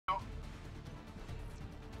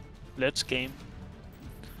Let's game.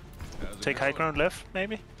 Take high ground left,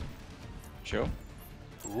 maybe? Sure.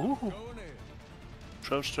 Ooh.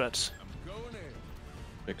 Pro strats.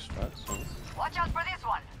 Big strats. Huh? Watch out for this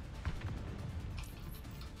one.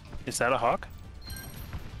 Is that a hawk?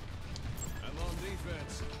 I'm on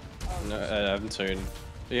defense. No, I haven't seen.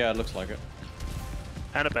 Yeah, it looks like it.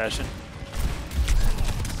 And a bastion.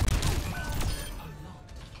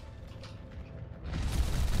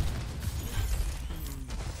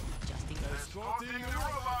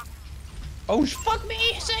 Oh, fuck me!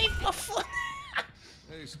 Save my foot!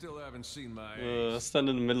 They still haven't seen my Stand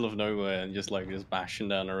in the middle of nowhere and just bashing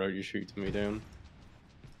down the road, you shooting me down.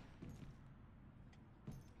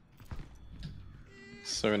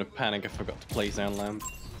 So in a panic, I forgot to place down lamp.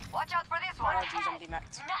 Watch out for this one. Nice.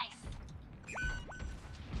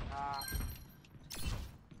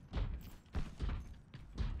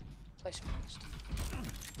 Place first.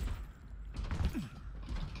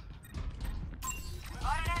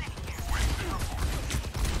 Got an enemy here.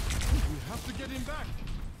 We have to get him back.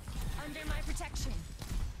 Under my protection.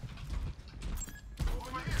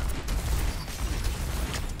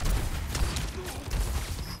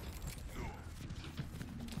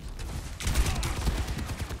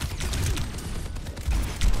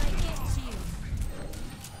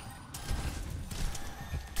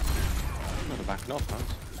 Backing off, man.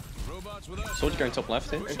 Robots with us. Soldier going top left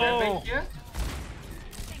here. Oh!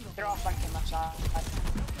 They're all flanking left side.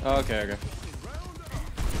 Oh, okay, okay.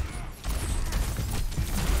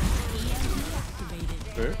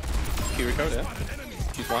 Boo. Kiriko there.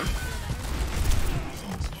 She's one.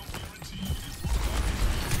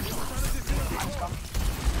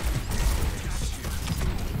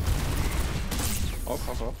 Oh,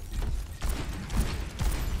 cross off.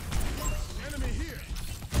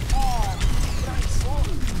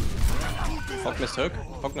 Hawk missed hook.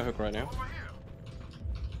 Hawk no hook right now.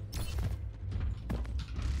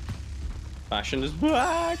 Bastion is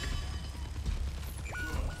back!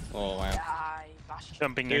 Oh wow. Die, Bastion.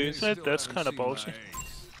 Jumping Dude. in. That's kind of ballsy.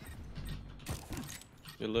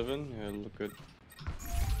 You living? Yeah, look good.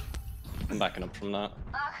 I'm backing up from that.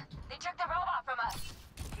 Ugh, they took the robot from us.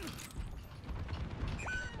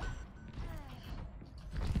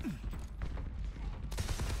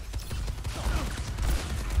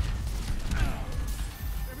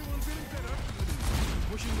 Everyone's getting better.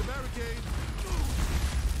 Pushing the barricade.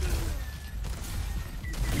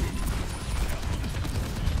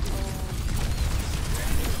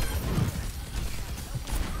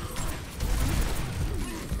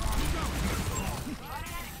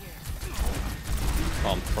 Oh,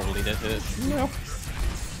 I'm probably dead here. No.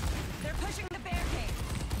 They're pushing the barricade.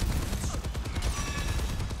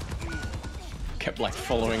 Kept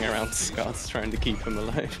following around Scots trying to keep him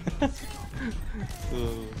alive.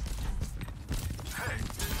 Ugh.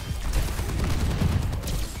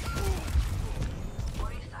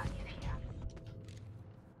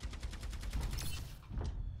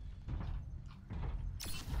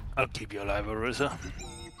 I'll keep you alive, Orisa.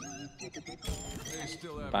 They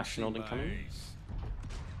still haven't Bastion seen holding my coming. ace.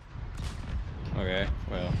 Okay,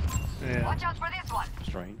 well, Yeah, Watch out for this one.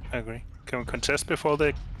 strange. I agree. Can we contest before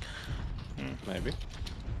they... Maybe.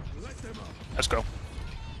 Let them up. Let's go.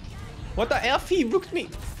 What the F? He rooked me!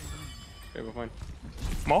 Okay, we're fine.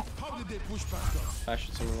 More? How did they push past us?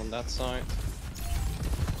 Bastion someone on that side.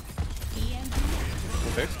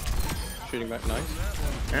 Okay. Shooting back, nice.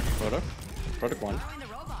 Yeah. Product. Product one. Throwing the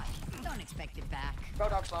robot. Don't expect it back. Road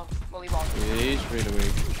dog's low. Molly ball. He's really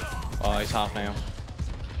weak. Oh, he's half now.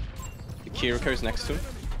 The Kiriko's next to him.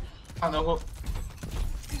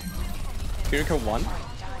 Kiriko one.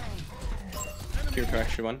 Kiriko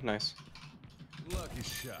actually one. Nice. Lucky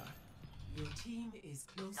shot. Your team is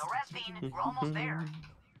close. No resting. We're almost there.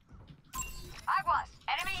 Aguas,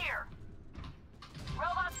 enemy here.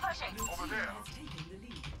 Robots pushing. Over there. Has taken the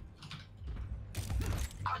lead.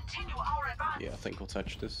 Continue our advance. Yeah, I think we'll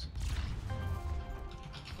touch this.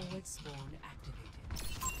 Forward spawn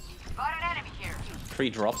activated. Got an enemy here. 3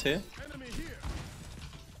 drops here. Enemy here.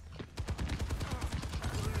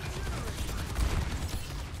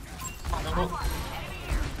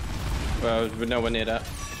 Well, we're nowhere near that.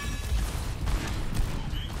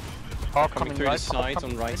 Hawk Coming through the sides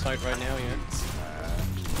on right side right now, yeah.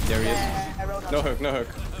 There he is. No hook, no hook.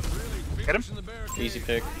 Get him. Pushing the barricade. Easy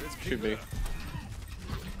pick. Should be.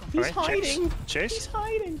 He's hiding. Chase. He's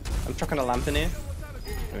hiding. I'm chucking a lamp in here.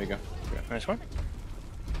 There we go. Nice one.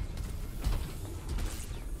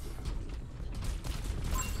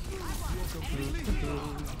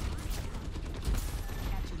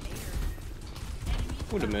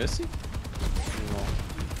 Ooh, the mercy. No.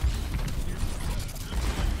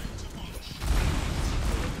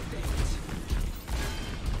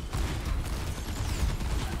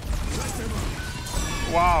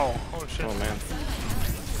 Wow. Oh shit. Oh man.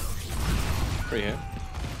 Free hit.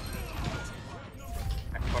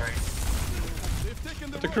 They've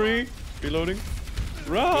taken the Decree! Reloading.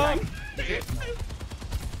 Run!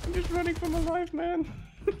 I'm just running for my life, man.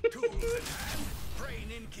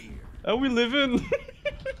 brain in gear. Are we living?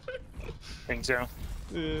 Think so.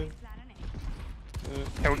 Yeah.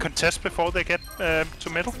 Can we contest before they get to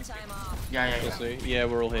middle? We'll see. Yeah,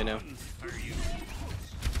 we're all here now.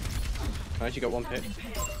 Nice, you got one pick.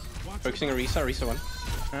 Focusing Orisa, Orisa one.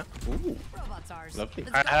 Yeah. Ooh, Robots ours. lovely.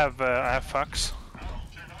 I have Fox.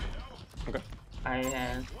 Okay. I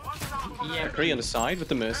have Decree on the side with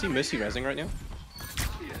the Mercy. Mercy rezzing right now.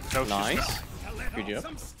 No, she's Nice. Good job.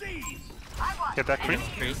 not. Get that creep.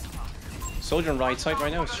 Soldier on right side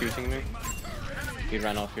right now is shooting me. He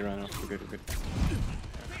ran off, We're good, we're good.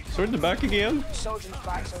 Sword in the back again. Soldier's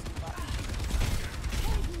back, soldier's back.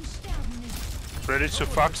 Ready to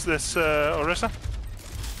Fox this Orisa?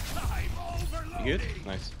 You good?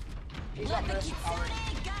 Nice. He's got mercy power.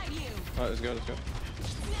 Guide you. Alright, let's go, let's go.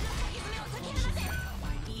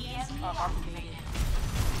 Oh, harm me.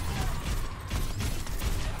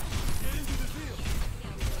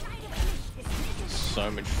 So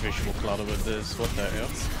much visual clutter with this, what the hell?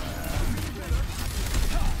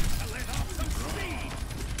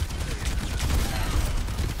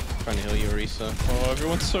 Trying to heal you, Orisa. Oh,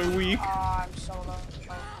 everyone's so weak. Oh, I'm so low.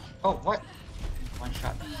 Oh, what? One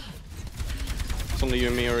shot. It's only you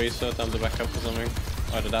and me, Orisa. Time to back up for something.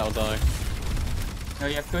 Either that or die. No,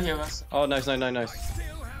 you have two healers. Oh, nice, nice, nice, nice.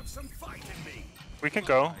 Still have some fight in me. We can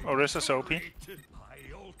go. Orisa's OP. My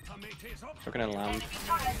ultimate is up. Fucking lamb.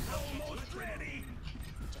 Almost ready.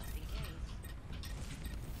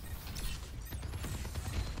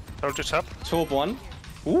 Soldier top. Torb one.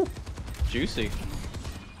 Ooh, juicy.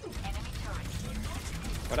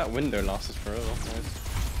 Well, that window lasted forever.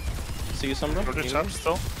 Nice. See you, Sombra? Soldier top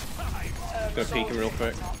still. Gonna peek him real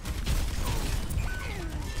quick.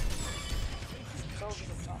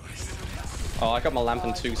 Soldier's up top. Oh, I got my lamp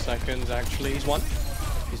in 2 seconds, actually. He's one.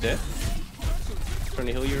 He's dead. Trying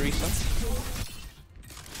to heal you, Orisa.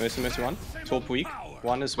 Mercy, Mercy one. Torb weak.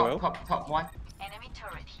 One as well. Top one. Enemy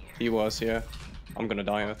turret here. He was, yeah. I'm gonna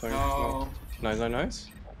die, I think. No. Nice, nice, nice.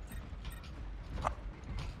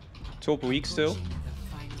 Torb weak still.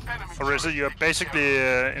 Orisa, you're basically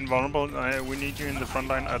invulnerable. We need you in the front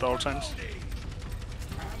line at all times.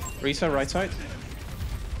 Orisa, right side.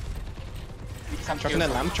 Some Chucking that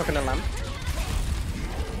lamp, chucking that lamp.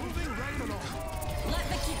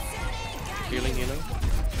 Healing, healing.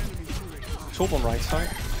 Torb on right side.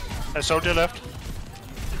 A soldier left.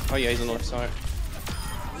 Oh yeah, he's on the left side.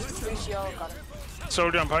 Lucio got it.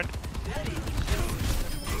 Soldier on point.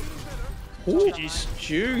 Ooh, GG's.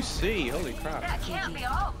 juicy! Holy crap. That can't be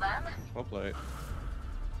all, man. Well played.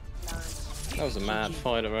 Nice. That was a mad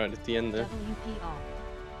fight right at the end there. WPR.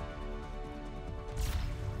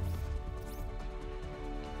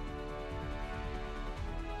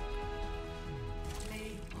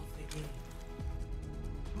 Play of the game.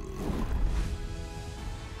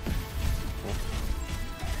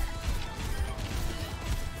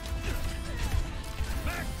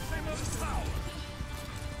 Maximum power.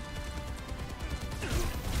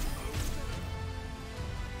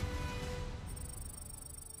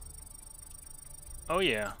 Oh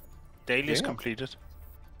yeah. Daily is Yeah. completed.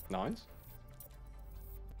 Nice.